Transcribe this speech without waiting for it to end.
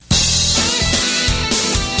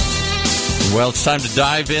Well, it's time to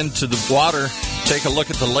dive into the water, take a look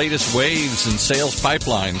at the latest waves and sales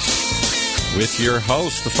pipelines with your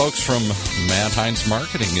host, the folks from Matt Heinz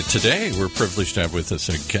Marketing. And today, we're privileged to have with us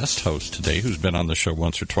a guest host today who's been on the show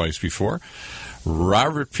once or twice before,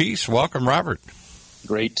 Robert Peace. Welcome, Robert.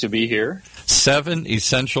 Great to be here. 7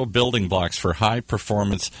 essential building blocks for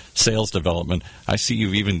high-performance sales development. I see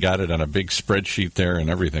you've even got it on a big spreadsheet there and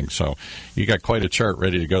everything, so you got quite a chart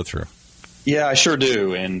ready to go through. Yeah, I sure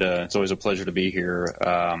do, and it's always a pleasure to be here.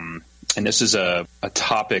 And this is a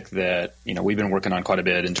topic that, we've been working on quite a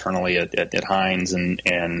bit internally at Heinz,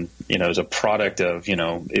 and as a product of,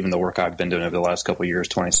 even the work I've been doing over the last couple of years,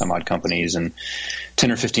 20-some-odd companies, and 10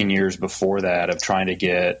 or 15 years before that of trying to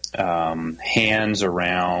get hands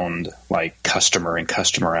around, like, customer and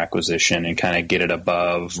customer acquisition and kind of get it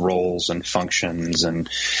above roles and functions and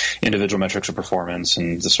individual metrics of performance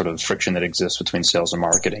and the sort of friction that exists between sales and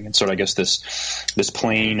marketing. And sort of, I guess, this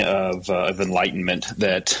plane of enlightenment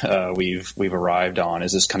that we've arrived on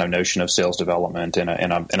is this kind of notion of sales development and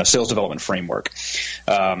a sales development framework.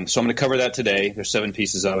 So I'm going to cover that today. There's 7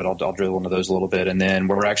 pieces of it. I'll drill into those a little bit. And then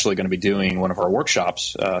we're actually going to be doing one of our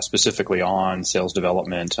workshops specifically on sales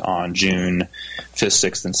development on June 5th,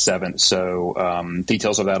 6th, and 7th. So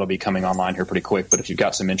details of that will be coming online here pretty quick. But if you've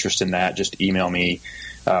got some interest in that, just email me,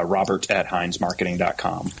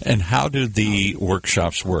 robert@heinzmarketing.com. And how do the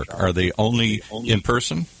workshops work? Are they only in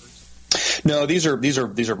person? No, these are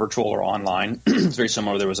virtual or online. It's very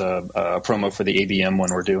similar. There was a promo for the ABM one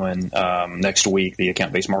we're doing next week, the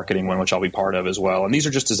account-based marketing one, which I'll be part of as well. And these are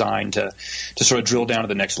just designed to sort of drill down to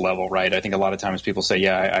the next level, right? I think a lot of times people say,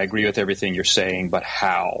 yeah, I agree with everything you're saying, but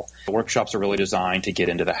how? The workshops are really designed to get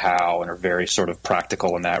into the how and are very sort of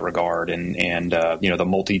practical in that regard. And the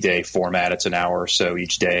multi-day format, it's an hour or so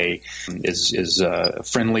each day, is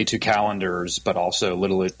friendly to calendars, but also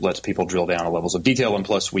literally lets people drill down to levels of detail. And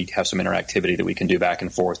plus, we have some interactivity that we can do back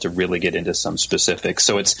and forth to really get into some specifics.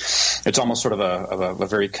 So it's almost sort of a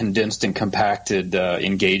very condensed and compacted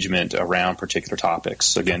engagement around particular topics.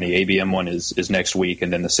 So again, the ABM one is next week,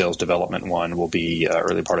 and then the sales development one will be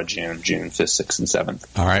early part of June 5th, 6th, and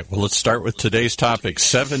 7th. All right. Well, let's start with today's topic,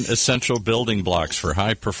 7 essential building blocks for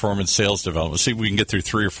high-performance sales development. See if we can get through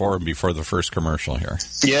 3 or 4 before the first commercial here.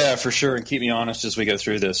 Yeah, for sure. And keep me honest as we go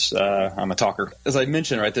through this. I'm a talker. As I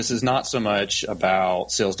mentioned, right, this is not so much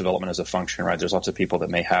about sales development as a function, right? There's lots of people that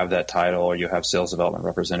may have that title, or you have sales development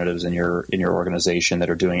representatives in your organization that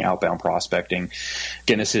are doing outbound prospecting.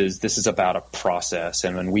 Again, this is about a process.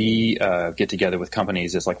 And when we get together with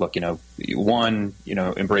companies, it's like, look,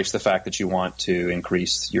 embrace the fact that you want to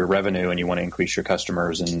increase your revenue and you want to increase your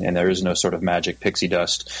customers, and there is no sort of magic pixie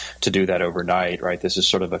dust to do that overnight, right? This is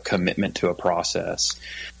sort of a commitment to a process.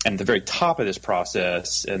 And at the very top of this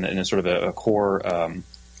process, and it's sort of a core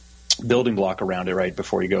building block around it, right,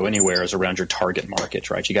 before you go anywhere, is around your target market,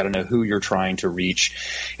 right? You got to know who you're trying to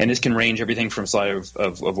reach. And this can range everything from side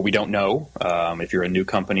of what we don't know. If you're a new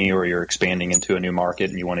company or you're expanding into a new market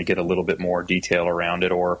and you want to get a little bit more detail around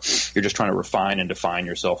it, or you're just trying to refine and define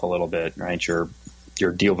yourself a little bit, right? Your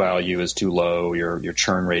deal value is too low, your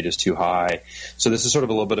churn rate is too high. So this is sort of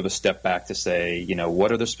a little bit of a step back to say,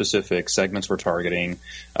 what are the specific segments we're targeting?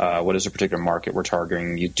 What is the particular market we're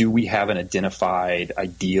targeting? Do we have an identified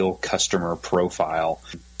ideal customer profile?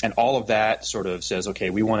 And all of that sort of says, okay,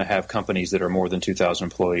 we want to have companies that are more than 2,000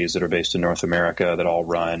 employees that are based in North America that all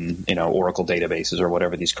run, Oracle databases or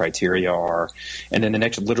whatever these criteria are. And then the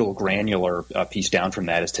next literal granular piece down from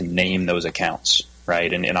that is to name those accounts.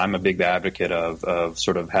 Right. And I'm a big advocate of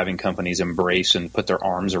sort of having companies embrace and put their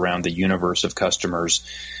arms around the universe of customers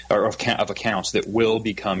or of accounts that will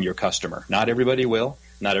become your customer. Not everybody will.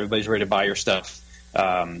 Not everybody's ready to buy your stuff.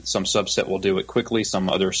 Some subset will do it quickly. Some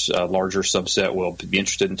other larger subset will be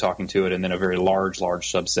interested in talking to it. And then a very large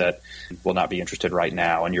subset will not be interested right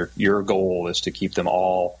now. And your goal is to keep them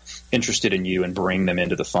all interested in you and bring them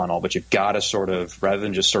into the funnel. But you've got to sort of, rather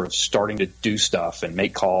than just sort of starting to do stuff and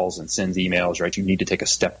make calls and send emails, right, you need to take a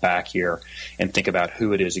step back here and think about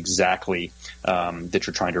who it is exactly that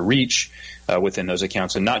you're trying to reach within those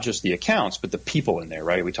accounts. And not just the accounts, but the people in there,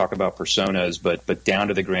 right? We talk about personas, but down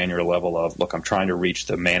to the granular level of, look, I'm trying to reach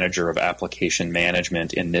the manager of application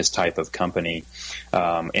management in this type of company.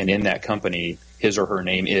 And in that company, his or her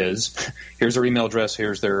name is, here's their email address,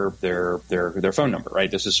 here's their phone number, right?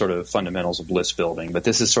 This is sort of fundamentals of list building, but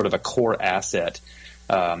this is sort of a core asset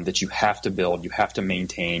that you have to build, you have to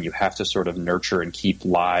maintain, you have to sort of nurture and keep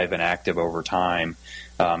live and active over time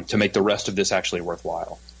to make the rest of this actually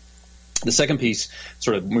worthwhile. The second piece,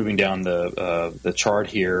 sort of moving down the chart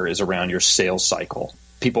here, is around your sales cycle.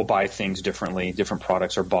 People buy things differently. Different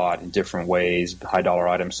products are bought in different ways. High dollar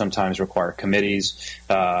items sometimes require committees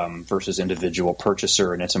versus individual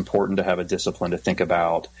purchaser, and it's important to have a discipline to think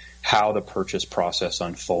about how the purchase process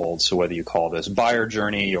unfolds. So whether you call this buyer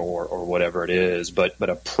journey or whatever it is, but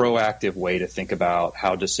a proactive way to think about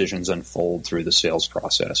how decisions unfold through the sales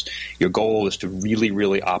process. Your goal is to really,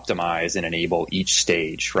 really optimize and enable each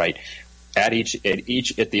stage, right? At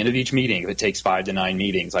the end of each meeting, if it takes 5 to 9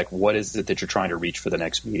 meetings, like what is it that you're trying to reach for the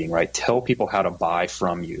next meeting, right? Tell people how to buy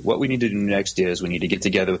from you. What we need to do next is we need to get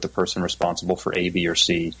together with the person responsible for A, B, or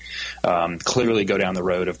C. Clearly go down the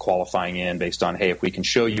road of qualifying in based on, hey, if we can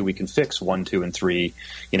show you, we can fix 1, 2, and 3.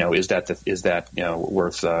 Is that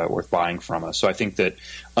worth buying from us? So I think that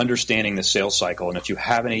understanding the sales cycle, and if you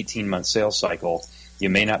have an 18-month sales cycle, you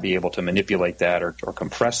may not be able to manipulate that or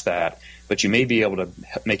compress that, but you may be able to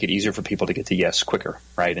make it easier for people to get to yes quicker,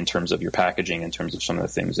 right, in terms of your packaging, in terms of some of the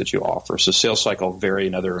things that you offer. So sales cycle,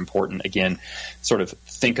 another important, again, sort of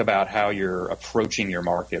think about how you're approaching your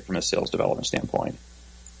market from a sales development standpoint.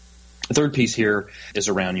 The third piece here is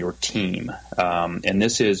around your team, and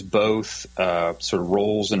this is both sort of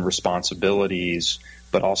roles and responsibilities,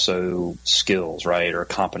 but also skills, right, or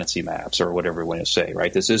competency maps, or whatever you want to say,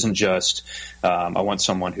 right? This isn't just I want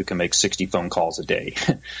someone who can make 60 phone calls a day.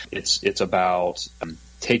 It's about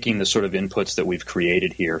taking the sort of inputs that we've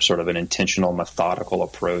created here, sort of an intentional, methodical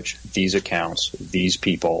approach, these accounts, these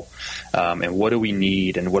people, and what do we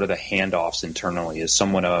need, and what are the handoffs internally? Is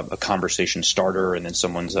someone a conversation starter, and then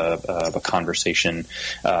someone's a conversation,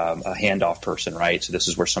 a handoff person, right? So this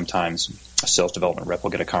is where sometimes a sales development rep will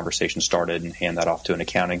get a conversation started and hand that off to an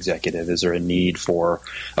account executive. Is there a need for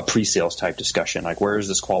a pre-sales type discussion? Like, where is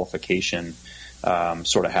this qualification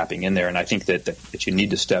sort of happening in there? And I think that you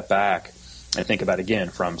need to step back and think about, again,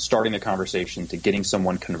 from starting the conversation to getting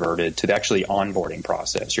someone converted to the actually onboarding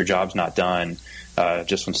process. Your job's not done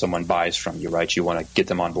just when someone buys from you, right? You want to get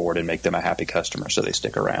them on board and make them a happy customer so they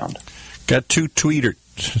stick around. Got two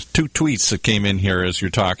tweets that came in here as you're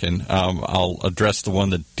talking. I'll address the one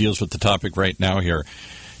that deals with the topic right now here.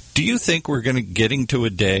 Do you think we're getting to a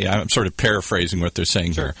day, I'm sort of paraphrasing what they're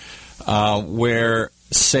saying Sure. here, where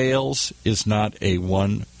sales is not a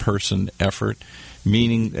one-person effort?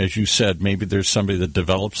 Meaning, as you said, maybe there's somebody that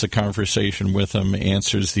develops a conversation with them,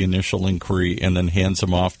 answers the initial inquiry, and then hands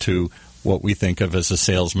them off to what we think of as a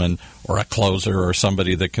salesman or a closer or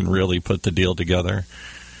somebody that can really put the deal together.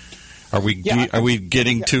 Are we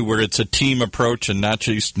getting to where it's a team approach and not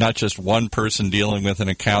just one person dealing with an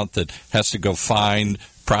account that has to go find,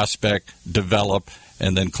 prospect, develop,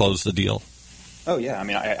 and then close the deal? Oh yeah, I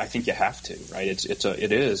mean, I think you have to, right? It's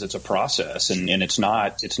a process, and it's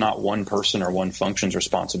not one person or one function's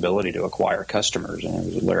responsibility to acquire customers.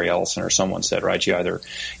 And Larry Ellison or someone said, right? You either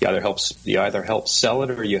help sell it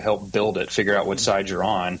or you help build it. Figure out what side you're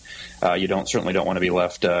on. You certainly don't want to be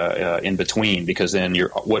left in between, because then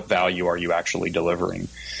what value are you actually delivering?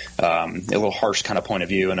 A little harsh kind of point of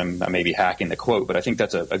view, and I may be hacking the quote, but I think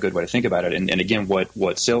that's a good way to think about it. And again, what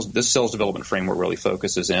this sales development framework really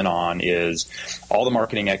focuses in on is all the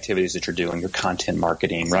marketing activities that you're doing, your content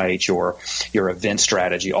marketing, right? Your event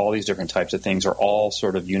strategy, all these different types of things are all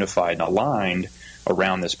sort of unified and aligned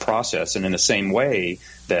around this process. And in the same way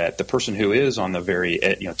that the person who is on the very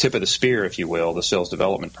tip of the spear, if you will, the sales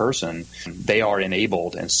development person, they are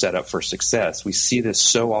enabled and set up for success. We see this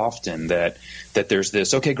so often that there's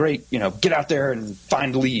this, okay, great, get out there and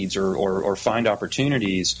find leads or find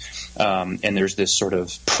opportunities, and there's this sort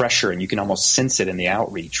of pressure, and you can almost sense it in the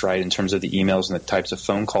outreach, right, in terms of the emails and the types of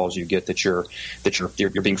phone calls you get, that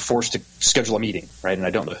you're being forced to schedule a meeting, right? And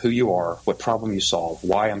I don't know who you are, what problem you solve,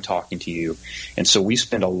 why I'm talking to you. And so we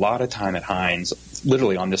spend a lot of time at Heinz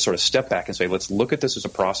literally on this sort of step back and say, let's look at this as a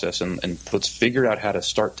process, and let's figure out how to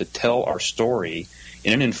start to tell our story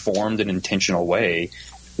in an informed and intentional way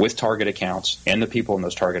with target accounts and the people in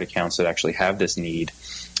those target accounts that actually have this need,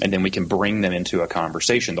 and then we can bring them into a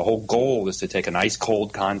conversation. The whole goal is to take a nice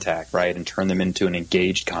cold contact, right, and turn them into an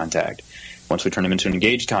engaged contact. Once we turn them into an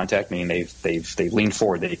engaged contact, meaning they've leaned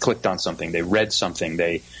forward, they clicked on something, they read something,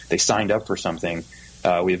 they signed up for something,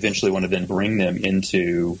 we eventually want to then bring them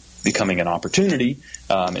into becoming an opportunity,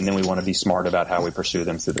 and then we want to be smart about how we pursue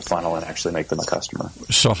them through the funnel and actually make them a customer.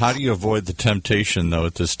 So how do you avoid the temptation, though,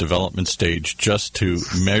 at this development stage, just to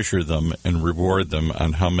measure them and reward them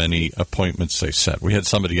on how many appointments they set? We had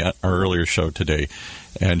somebody at our earlier show today,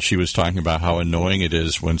 and she was talking about how annoying it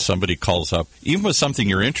is when somebody calls up, even with something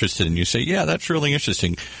you're interested in, you say, yeah, that's really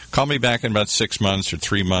interesting. Call me back in about 6 months or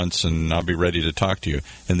 3 months, and I'll be ready to talk to you.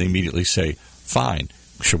 And they immediately say, fine.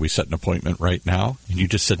 should we set an appointment right now? And you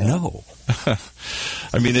just said no.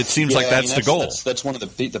 I mean, it seems like that's the goal. That's one of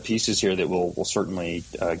the pieces here that we'll certainly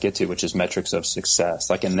get to, which is metrics of success.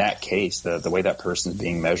 Like in that case, the way that person is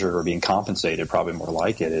being measured or being compensated, probably more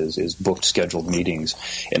like it, is booked scheduled meetings.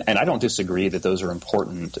 And I don't disagree that those are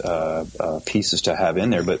important pieces to have in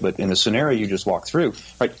there. But in the scenario you just walked through,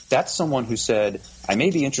 right, that's someone who said, I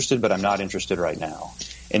may be interested, but I'm not interested right now.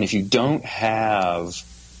 And if you don't have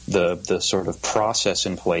the sort of process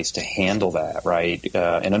in place to handle that, right?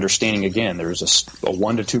 And understanding, again, there's a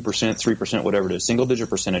 1 to 2%, 3%, whatever it is, single-digit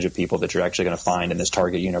percentage of people that you're actually going to find in this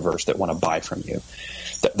target universe that want to buy from you.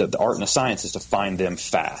 The art and the science is to find them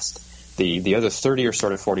fast. The other 30 or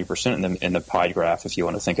sort of 40% in the pie graph, if you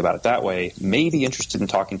want to think about it that way, may be interested in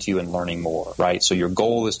talking to you and learning more, right? So your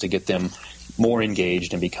goal is to get them more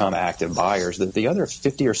engaged and become active buyers. The other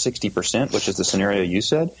 50 or 60%, which is the scenario you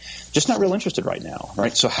said, just not real interested right now,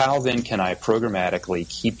 right? So how then can I programmatically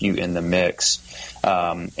keep you in the mix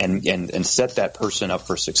and set that person up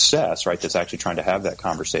for success, right, that's actually trying to have that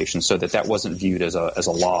conversation so that wasn't viewed as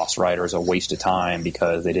a loss, right, or as a waste of time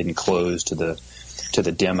because they didn't close to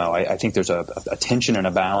the demo. I think there's a tension and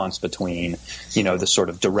a balance between, the sort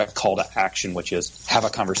of direct call to action, which is have a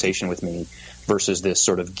conversation with me, versus this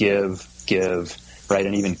sort of give, right,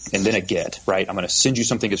 and then a get, right? I'm going to send you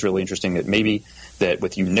something that's really interesting that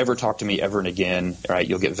with you never talk to me ever and again, right,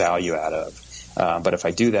 you'll get value out of. But if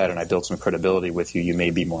I do that and I build some credibility with you, you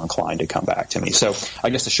may be more inclined to come back to me. So I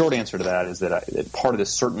guess the short answer to that is that part of this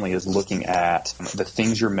certainly is looking at the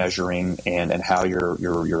things you're measuring and how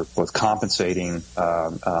you're both compensating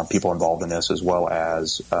people involved in this as well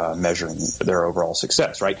as measuring their overall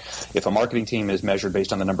success, right? If a marketing team is measured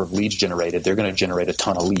based on the number of leads generated, they're going to generate a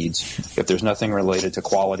ton of leads. If there's nothing related to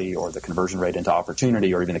quality or the conversion rate into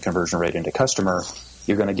opportunity or even the conversion rate into customer,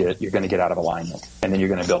 you're going to get out of alignment, and then you're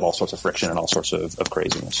going to build all sorts of friction and all sorts of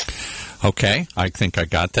craziness. Okay, I think I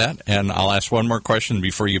got that, and I'll ask one more question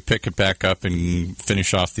before you pick it back up and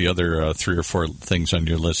finish off the other 3 or 4 things on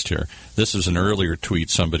your list here. This is an earlier tweet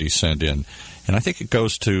somebody sent in, and I think it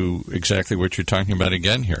goes to exactly what you're talking about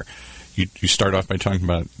again here. You start off by talking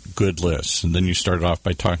about good lists, and then you start off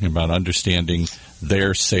by talking about understanding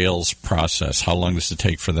their sales process. How long does it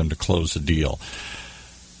take for them to close a deal?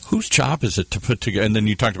 Whose job is it to put together, and then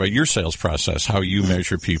you talked about your sales process, how you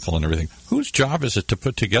measure people and everything. Whose job is it to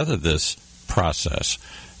put together this process?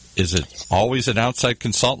 Is it always an outside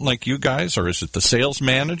consultant like you guys, or is it the sales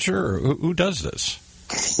manager, or who does this?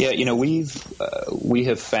 Yeah, we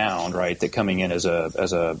have found, right, that coming in as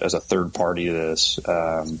a third party to this,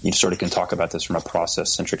 you sort of can talk about this from a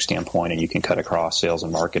process centric standpoint, and you can cut across sales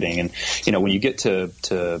and marketing. And when you get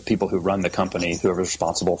to people who run the company, whoever's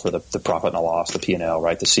responsible for the profit and the loss, the P&L,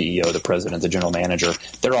 right, the CEO, the president, the general manager,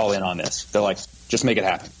 they're all in on this. They're like, just make it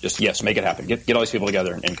happen. Make it happen. Get all these people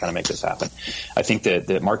together and kind of make this happen. I think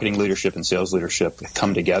that marketing leadership and sales leadership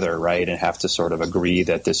come together, right, and have to sort of agree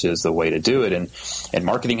that this is the way to do it. And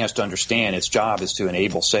marketing has to understand its job is to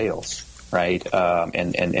enable sales, right,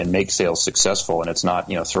 and make sales successful. And it's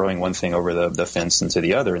not, throwing one thing over the fence into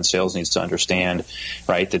the other. And sales needs to understand,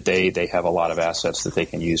 right, that they have a lot of assets that they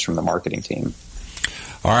can use from the marketing team.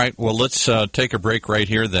 All right, well, let's take a break right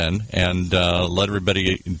here then and let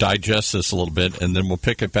everybody digest this a little bit, and then we'll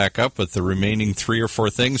pick it back up with the remaining 3 or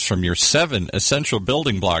 4 things from your 7 essential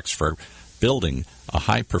building blocks for building a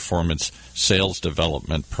high-performance sales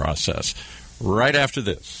development process. Right after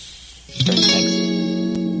this.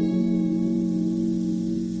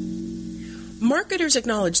 Marketers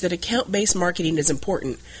acknowledge that account-based marketing is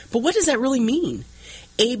important, but what does that really mean?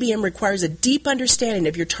 ABM requires a deep understanding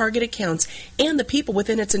of your target accounts and the people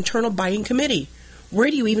within its internal buying committee.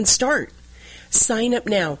 Where do you even start? Sign up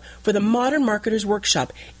now for the Modern Marketers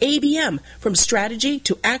Workshop, ABM, From Strategy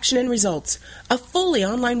to Action and Results, a fully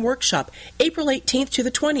online workshop, April 18th to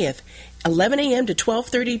the 20th, 11 a.m. to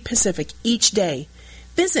 12:30 Pacific each day.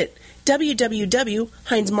 Visit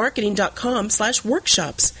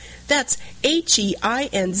www.heinzmarketing.com/workshops. That's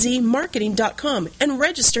HEINZ marketing.com and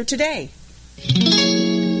register today.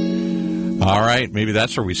 All right, maybe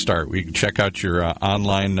that's where we start. We can check out your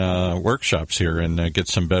online workshops here and get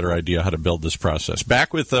some better idea how to build this process.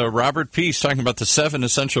 Back with Robert Peace talking about the 7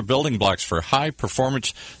 essential building blocks for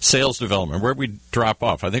high-performance sales development. Where'd we drop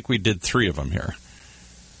off? I think we did 3 of them here.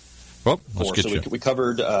 Well, let's get so you. we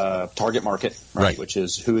covered target market, right? Which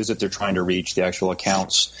is who is it they're trying to reach, the actual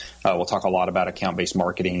accounts. We'll talk a lot about account-based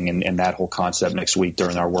marketing and that whole concept next week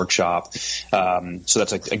during our workshop. So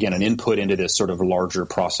that's, again, an input into this sort of larger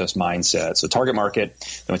process mindset. So target market.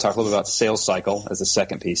 Then we talk a little bit about sales cycle as the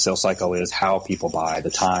second piece. Sales cycle is how people buy, the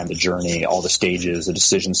time, the journey, all the stages, the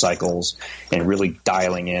decision cycles, and really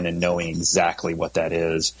dialing in and knowing exactly what that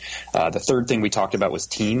is. The third thing we talked about was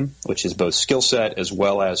team, which is both skill set as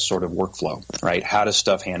well as sort of workflow, right? How does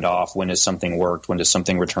stuff hand off? When does something work? When does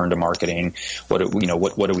something return to marketing? What do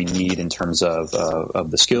we need in terms of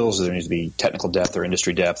the skills? There needs to be technical depth or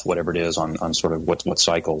industry depth, whatever it is on sort of what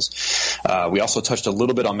cycles. We also touched a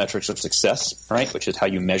little bit on metrics of success, right? Which is how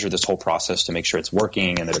you measure this whole process to make sure it's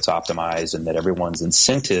working and that it's optimized and that everyone's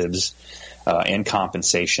incentives and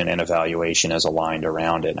compensation and evaluation is aligned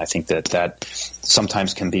around it. And I think that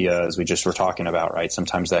sometimes can be, as we just were talking about, right?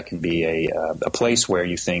 Sometimes that can be a place where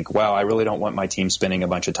you think, wow, I really don't want my team spending a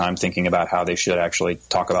bunch of time thinking about how they should actually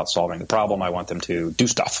talk about solving the problem. I want them to do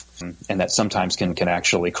stuff. And that sometimes can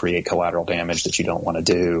actually create collateral damage that you don't want to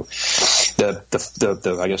do.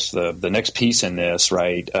 I guess the next piece in this,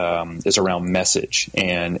 right, is around message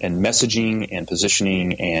and messaging and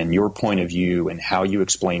positioning and your point of view and how you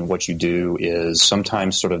explain what you do is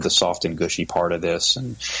sometimes sort of the soft and gushy part of this.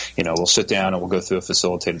 And, we'll sit down and we'll go through a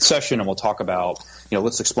facilitated session and we'll talk about,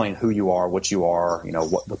 let's explain who you are, what you are,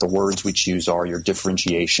 what the words we choose are, your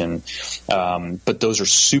differentiation. But those are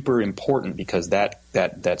super important because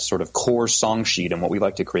that sort of core song sheet and what we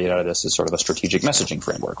like to create out of this is sort of a strategic messaging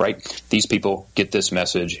framework, right? These people get this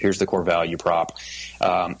message. Here's the core value prop.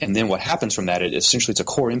 And then what happens from that, essentially it's a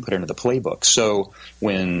core input into the playbook. So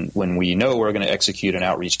when we know we're going to execute an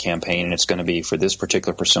outreach campaign and it's going to be for this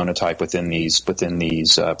particular persona type within these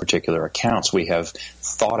particular accounts, we have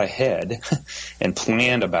thought ahead and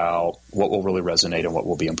planned about what will really resonate and what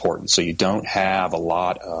will be important. So you don't have a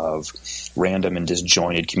lot of random and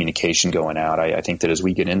disjointed communication going out. I think that as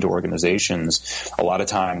we get into organizations, a lot of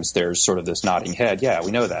times there's sort of this nodding head. Yeah,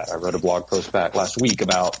 we know that. I wrote a blog post back last week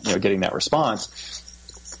about getting that response.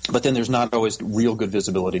 But then there's not always real good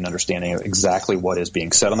visibility and understanding of exactly what is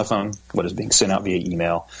being said on the phone, what is being sent out via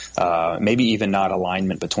email, maybe even not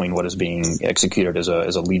alignment between what is being executed as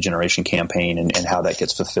a lead generation campaign and how that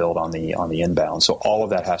gets fulfilled on the inbound. So all of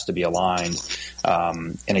that has to be aligned.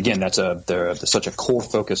 And again, there's such a core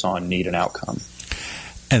focus on need and outcome.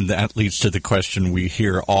 And that leads to the question we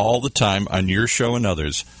hear all the time on your show and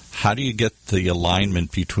others. How do you get the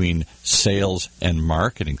alignment between sales and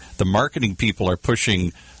marketing? The marketing people are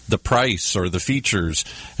pushing the price or the features,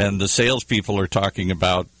 and the salespeople are talking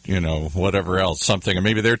about, whatever else, something, or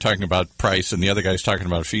maybe they're talking about price and the other guy's talking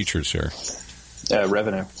about features here.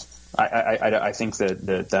 Revenue. I think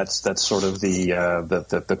that's sort of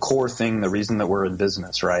the core thing, the reason that we're in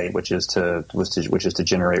business, right? Which is to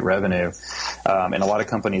generate revenue. And a lot of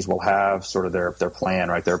companies will have sort of their plan,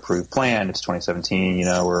 right? Their approved plan. It's 2017.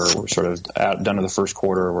 We're sort of done to the first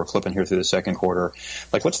quarter. We're flipping here through the second quarter.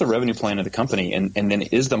 Like, what's the revenue plan of the company? And then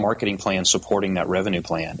is the marketing plan supporting that revenue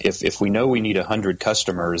plan? If we know we need 100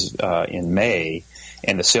 customers in May,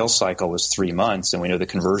 and the sales cycle was 3 months, and we know the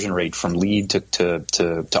conversion rate from lead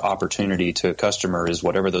to opportunity to customer is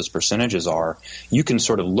whatever those percentages are, you can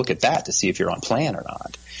sort of look at that to see if you're on plan or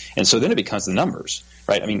not. And so then it becomes the numbers,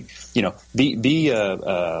 right? I mean,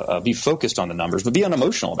 be focused on the numbers, but be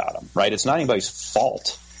unemotional about them, right? It's not anybody's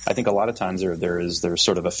fault. I think a lot of times there's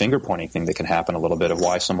sort of a finger pointing thing that can happen a little bit of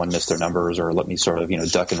why someone missed their numbers, or let me sort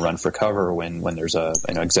of duck and run for cover when there's a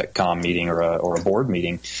exec comm meeting or a board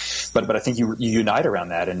meeting. But I think you unite around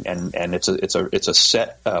that, and it's a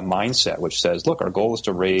set mindset which says, look, our goal is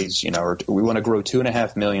to raise we want to grow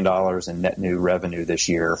 $2.5 million in net new revenue this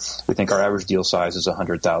year. We think our average deal size is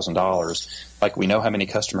 $100,000. Like, we know how many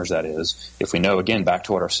customers that is. If we know, again, back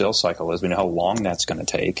to what our sales cycle is, we know how long that's going to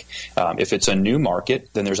take. If it's a new market,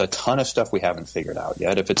 then there's a ton of stuff we haven't figured out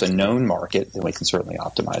yet. If it's a known market, then we can certainly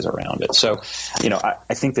optimize around it. So,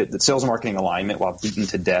 I think that the sales and marketing alignment, while beaten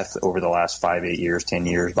to death over the last 5, 8 years, 10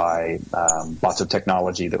 years by lots of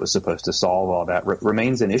technology that was supposed to solve all that,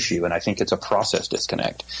 remains an issue. And I think it's a process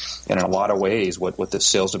disconnect. And in a lot of ways, what the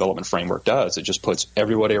sales development framework does, it just puts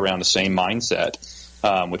everybody around the same mindset,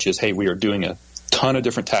 which is, hey, we are doing a ton of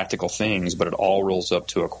different tactical things, but it all rolls up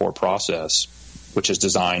to a core process, which is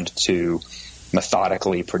designed to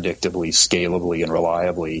methodically, predictably, scalably, and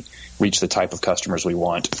reliably reach the type of customers we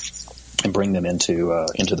want and bring them into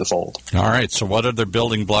the fold. All right. So what other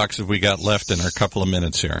building blocks have we got left in our couple of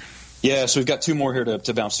minutes here? Yeah, so we've got two more here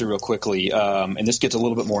to bounce through real quickly, and this gets a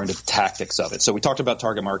little bit more into the tactics of it. So we talked about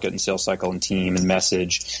target market and sales cycle and team and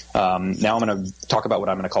message. Now I'm going to talk about what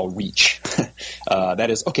I'm going to call reach. That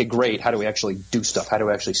is, okay, great. How do we actually do stuff? How do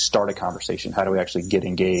we actually start a conversation? How do we actually get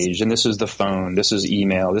engaged? And this is the phone. This is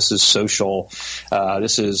email. This is social.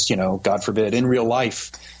 This is, God forbid, in real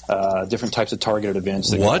life. Different types of targeted events.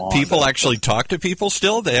 That what? Go on. People actually talk to people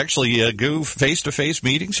still? They actually do face-to-face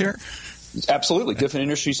meetings here? Absolutely. Different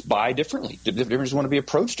industries buy differently. Different industries want to be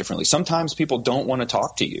approached differently. Sometimes people don't want to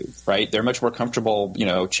talk to you, right? They're much more comfortable,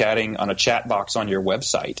 chatting on a chat box on your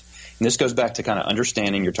website. And this goes back to kind of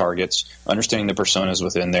understanding your targets, understanding the personas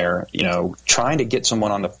within there, trying to get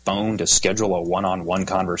someone on the phone to schedule a one-on-one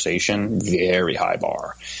conversation, very high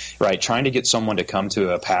bar, right? Trying to get someone to come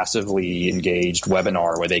to a passively engaged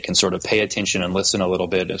webinar where they can sort of pay attention and listen a little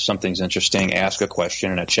bit. If something's interesting, ask a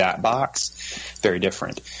question in a chat box, very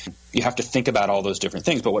different. You have to think about all those different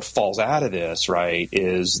things. But what falls out of this, right,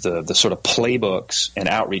 is the sort of playbooks and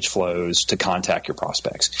outreach flows to contact your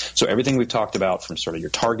prospects. So everything we've talked about, from sort of your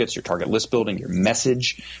targets, your target list building, your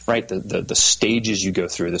message, right, the stages you go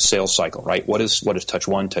through, the sales cycle, right? What is touch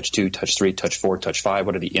 1, touch 2, touch 3, touch 4, touch 5?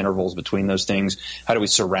 What are the intervals between those things? How do we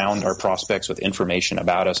surround our prospects with information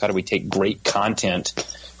about us? How do we take great content,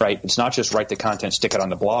 right? It's not just write the content, stick it on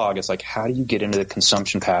the blog. It's like, how do you get into the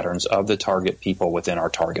consumption patterns of the target people within our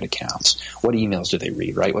target accounts? What emails do they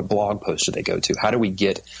read, right? What blog posts do they go to? How do we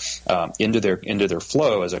get into their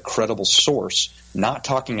flow as a credible source, not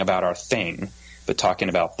talking about our thing, but talking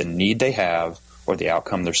about the need they have or the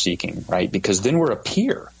outcome they're seeking, right? Because then we're a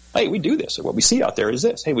peer. Hey, we do this. What we see out there is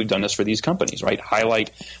this. Hey, we've done this for these companies, right?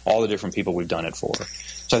 Highlight all the different people we've done it for.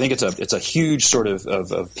 So I think it's a huge sort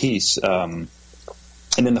of piece. And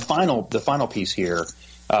then the final piece here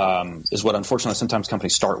is what unfortunately sometimes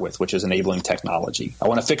companies start with, which is enabling technology. I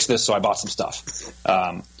want to fix this, so I bought some stuff.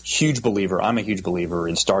 I'm a huge believer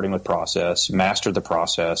in starting with process, master the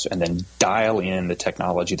process, and then dial in the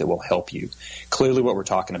technology that will help you. Clearly what we're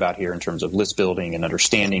talking about here in terms of list building and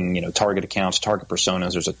understanding, target accounts, target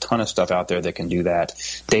personas, there's a ton of stuff out there that can do that.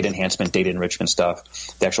 Data enhancement, data enrichment stuff,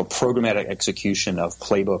 the actual programmatic execution of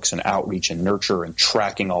playbooks and outreach and nurture and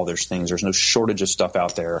tracking all those things. There's no shortage of stuff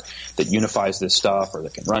out there that unifies this stuff or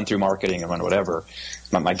that can run through marketing and run whatever.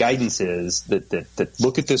 My guidance is that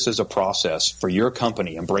look at this as a process for your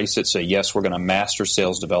company. Embrace it. Say, yes, we're going to master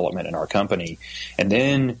sales development in our company. And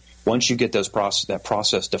then once you get that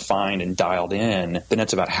process defined and dialed in, then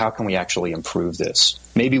it's about how can we actually improve this.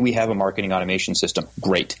 Maybe we have a marketing automation system.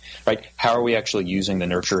 Great, right? How are we actually using the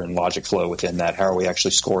nurture and logic flow within that? How are we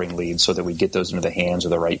actually scoring leads so that we get those into the hands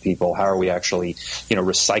of the right people? How are we actually,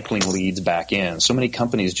 recycling leads back in? So many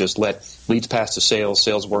companies just let leads pass to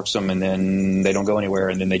sales works them, and then they don't go anywhere,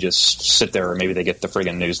 and then they just sit there, or maybe they get the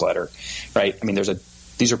friggin' newsletter, right? I mean,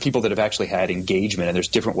 these are people that have actually had engagement, and there's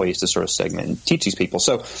different ways to sort of segment and teach these people.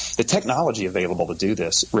 So the technology available to do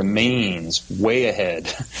this remains way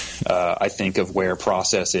ahead, I think, of where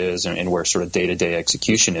process is and where sort of day-to-day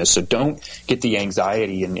execution is. So don't get the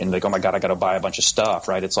anxiety and like, oh my God, I got to buy a bunch of stuff,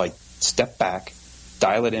 right? It's like step back,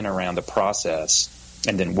 dial it in around the process,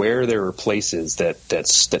 and then where there are places that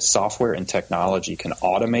software and technology can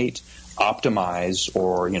automate, optimize,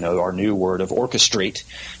 or our new word of orchestrate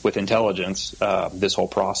with intelligence this whole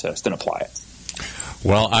process, then apply it.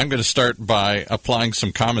 Well, I'm going to start by applying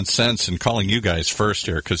some common sense and calling you guys first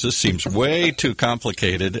here, because this seems way too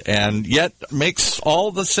complicated and yet makes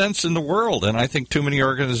all the sense in the world. And I think too many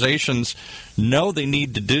organizations know they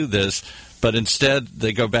need to do this, but instead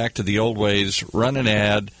they go back to the old ways, run an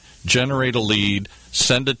ad, generate a lead,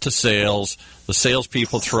 send it to sales, the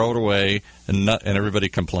salespeople throw it away, and everybody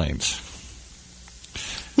complains.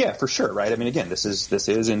 Yeah, for sure, right? I mean, again, this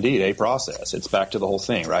is indeed a process. It's back to the whole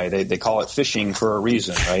thing, right? They call it fishing for a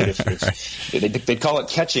reason, right? They'd call it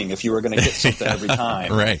catching if you were going to get something every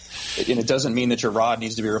time, right? And it doesn't mean that your rod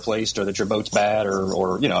needs to be replaced or that your boat's bad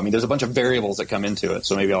or I mean, there's a bunch of variables that come into it.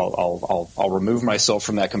 So maybe I'll remove myself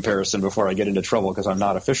from that comparison before I get into trouble because I'm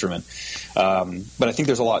not a fisherman. But I think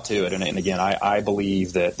there's a lot to it, and again, I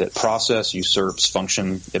believe that process usurps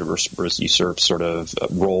function, it usurps sort of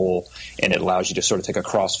role, and it allows you to sort of take a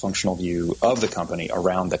cross-functional view of the company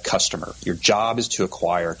around the customer. Your job is to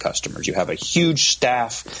acquire customers. You have a huge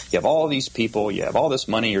staff. You have all these people. You have all this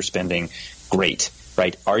money you're spending. Great,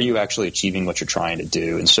 right? Are you actually achieving what you're trying to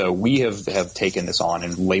do? And so we have taken this on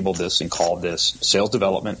and labeled this and called this sales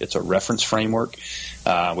development. It's a reference framework.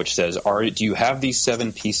 which says, do you have these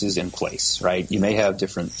 7 pieces in place, right? You may have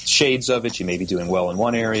different shades of it. You may be doing well in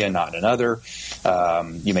one area, not in another.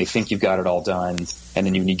 You may think you've got it all done. And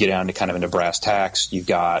then when you get down to kind of into brass tacks, you've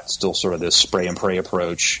got still sort of this spray and pray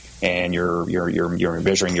approach, and you're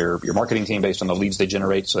measuring your marketing team based on the leads they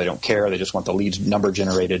generate, so they don't care. They just want the leads number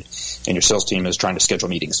generated, and your sales team is trying to schedule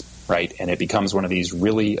meetings, right? And it becomes one of these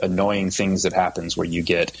really annoying things that happens where you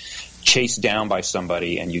get chased down by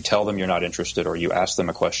somebody and you tell them you're not interested, or you ask them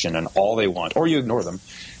a question and all they want, or you ignore them,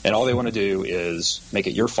 and all they want to do is make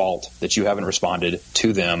it your fault that you haven't responded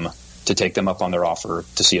to them to take them up on their offer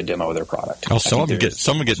to see a demo of their product. Oh, some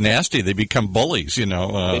get nasty. They become bullies, They do.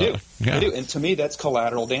 Yeah. They do. And to me, that's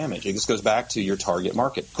collateral damage. It just goes back to your target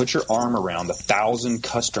market. Put your arm around the 1,000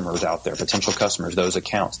 customers out there, potential customers, those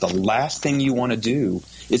accounts. The last thing you want to do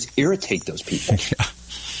is irritate those people. Yeah.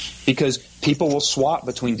 Because people will swap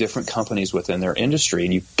between different companies within their industry,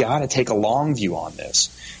 and you've got to take a long view on this,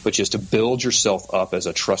 which is to build yourself up as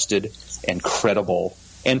a trusted and credible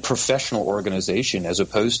and professional organization, as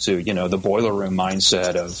opposed to, the boiler room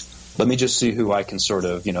mindset of, let me just see who I can sort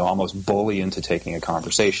of, almost bully into taking a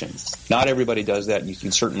conversation. Not everybody does that. You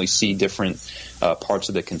can certainly see different parts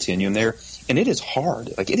of the continuum there. And it is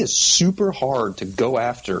hard. Like, it is super hard to go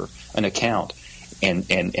after an account and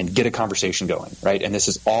get a conversation going, right? And this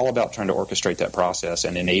is all about trying to orchestrate that process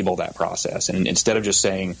and enable that process. And instead of just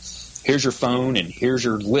saying, here's your phone and here's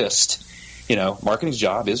your list, marketing's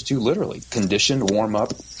job is to literally condition, warm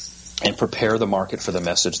up, and prepare the market for the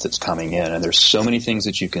message that's coming in. And there's so many things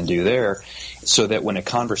that you can do there so that when a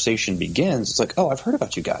conversation begins, it's like, oh, I've heard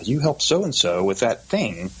about you guys. You helped so-and-so with that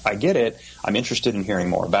thing. I get it. I'm interested in hearing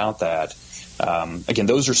more about that. Again,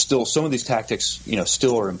 those are still, some of these tactics,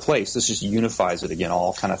 still are in place. This just unifies it again,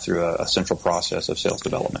 all kind of through a central process of sales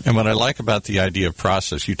development. And what I like about the idea of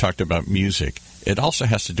process, you talked about music. It also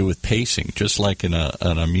has to do with pacing, just like in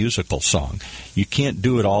a musical song. You can't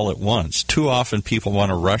do it all at once. Too often people want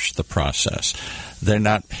to rush the process. They're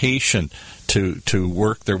not patient to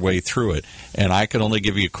work their way through it. And I can only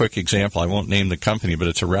give you a quick example. I won't name the company, but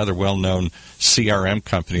it's a rather well-known CRM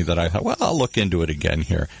company that I thought, well, I'll look into it again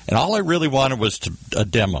here. And all I really wanted was a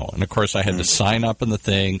demo. And, of course, I had to sign up in the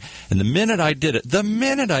thing. And the minute I did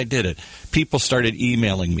it, people started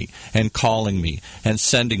emailing me and calling me and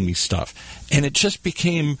sending me stuff. And it just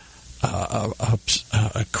became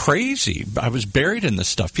crazy. I was buried in this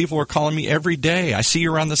stuff. People were calling me every day. I see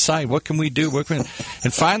you on the site. What can we do? And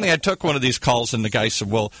finally, I took one of these calls, and the guy said,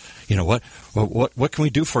 "Well, what can we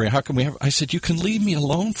do for you? How can we have?" I said, "You can leave me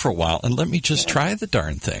alone for a while and let me just try the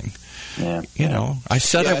darn thing." Yeah. I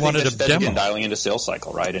said I wanted a demo. Again, dialing into sales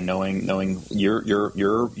cycle, right, and knowing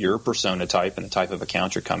your persona type and the type of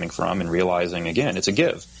account you're coming from, and realizing again it's a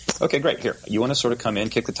give. Okay, great. Here, you want to sort of come in,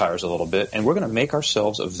 kick the tires a little bit, and we're going to make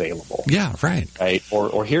ourselves available. Yeah, right. Right.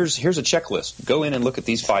 Or here's a checklist. Go in and look at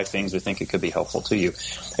these 5 things we think it could be helpful to you.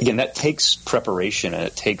 Again, that takes preparation, and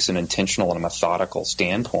it takes an intentional and a methodical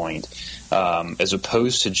standpoint, as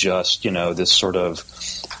opposed to just this sort of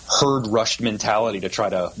herd rushed mentality to try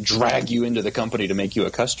to drag you into the company to make you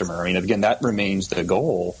a customer. I mean, again, that remains the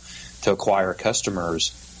goal, to acquire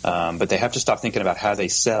customers. But they have to stop thinking about how they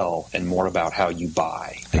sell and more about how you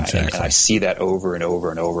buy. Right? Exactly. And I see that over and over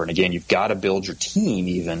and over. And again, you've got to build your team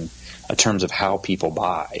even in terms of how people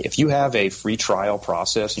buy. If you have a free trial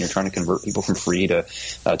process and you're trying to convert people from free to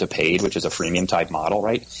paid, which is a freemium type model,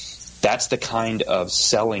 right? That's the kind of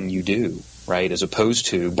selling you do, right? As opposed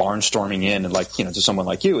to barnstorming in and to someone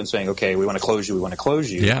like you and saying, okay, we want to close you.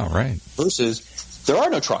 Yeah, right. Versus there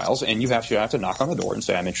are no trials, and you have to knock on the door and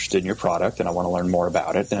say, I'm interested in your product and I want to learn more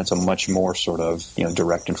about it. Then it's a much more sort of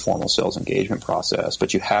direct and formal sales engagement process.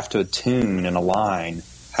 But you have to attune and align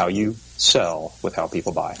how you sell with how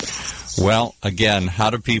people buy. Well, again,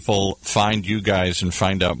 how do people find you guys and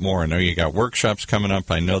find out more? I know you got workshops coming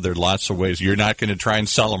up. I know there are lots of ways. You're not going to try and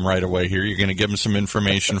sell them right away here. You're going to give them some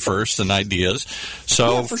information first and ideas.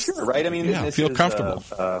 So, yeah, for sure, right? I mean, feel comfortable.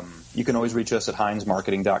 You can always reach us at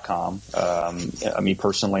HeinzMarketing.com. Me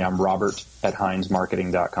personally, I'm Robert at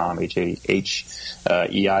HeinzMarketing.com,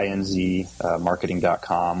 HeinZ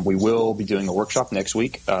marketing.com. We will be doing a workshop next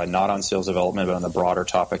week, not on sales development, but on the broader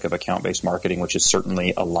topic of account-based marketing, which is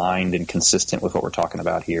certainly aligned and consistent with what we're talking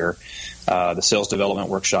about here. The sales development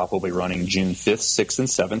workshop will be running June 5th, 6th, and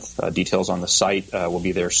 7th. Details on the site will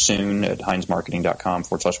be there soon at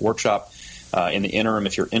HeinzMarketing.com/workshop. In the interim,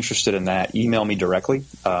 if you're interested in that, email me directly,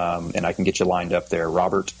 and I can get you lined up there,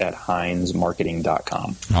 Robert at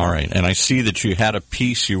HeinzMarketing.com. All right. And I see that you had a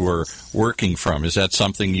piece you were working from. Is that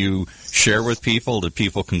something you share with people that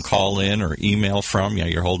people can call in or email from? Yeah,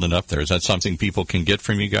 you're holding it up there. Is that something people can get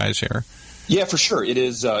from you guys here? Yeah, for sure. It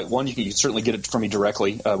is one you can certainly get it from me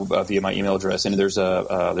directly via my email address, and there's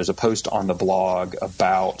a post on the blog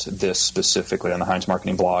about this specifically on the Heinz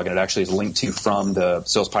Marketing blog, and it actually is linked to from the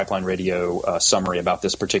Sales Pipeline Radio summary about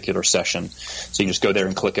this particular session. So you can just go there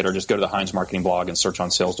and click it, or just go to the Heinz Marketing blog and search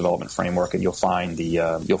on Sales Development Framework, and you'll find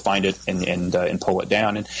it and pull it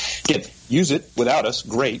down. And again, use it without us,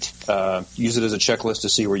 great. Use it as a checklist to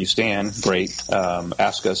see where you stand, great.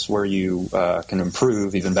 Ask us where you can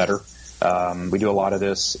improve, even better. We do a lot of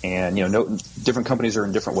this, and different companies are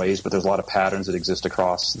in different ways, but there's a lot of patterns that exist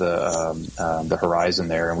across the horizon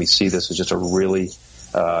there, and we see this as just a really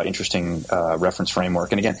interesting reference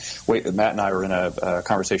framework. And again, Matt and I were in a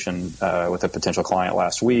conversation with a potential client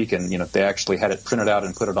last week, and they actually had it printed out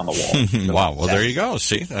and put it on the wall. So wow! Well, there you go.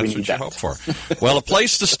 See, that's what you hope for. Well, a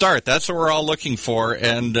place to start. That's what we're all looking for,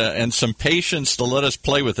 and some patience to let us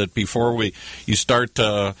play with it before you start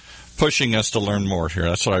pushing us to learn more here.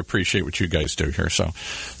 That's what I appreciate what you guys do here. So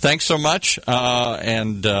thanks so much,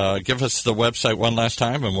 and give us the website one last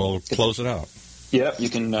time, and we'll close it out. Yeah, you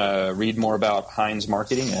can read more about Heinz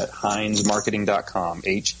Marketing at heinzmarketing.com,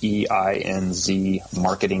 HEINZ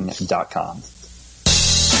marketing.com.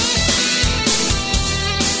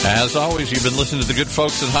 As always, you've been listening to the good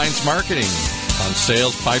folks at Heinz Marketing on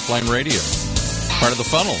Sales Pipeline Radio, part of the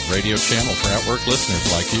Funnel radio channel for at-work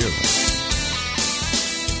listeners like you.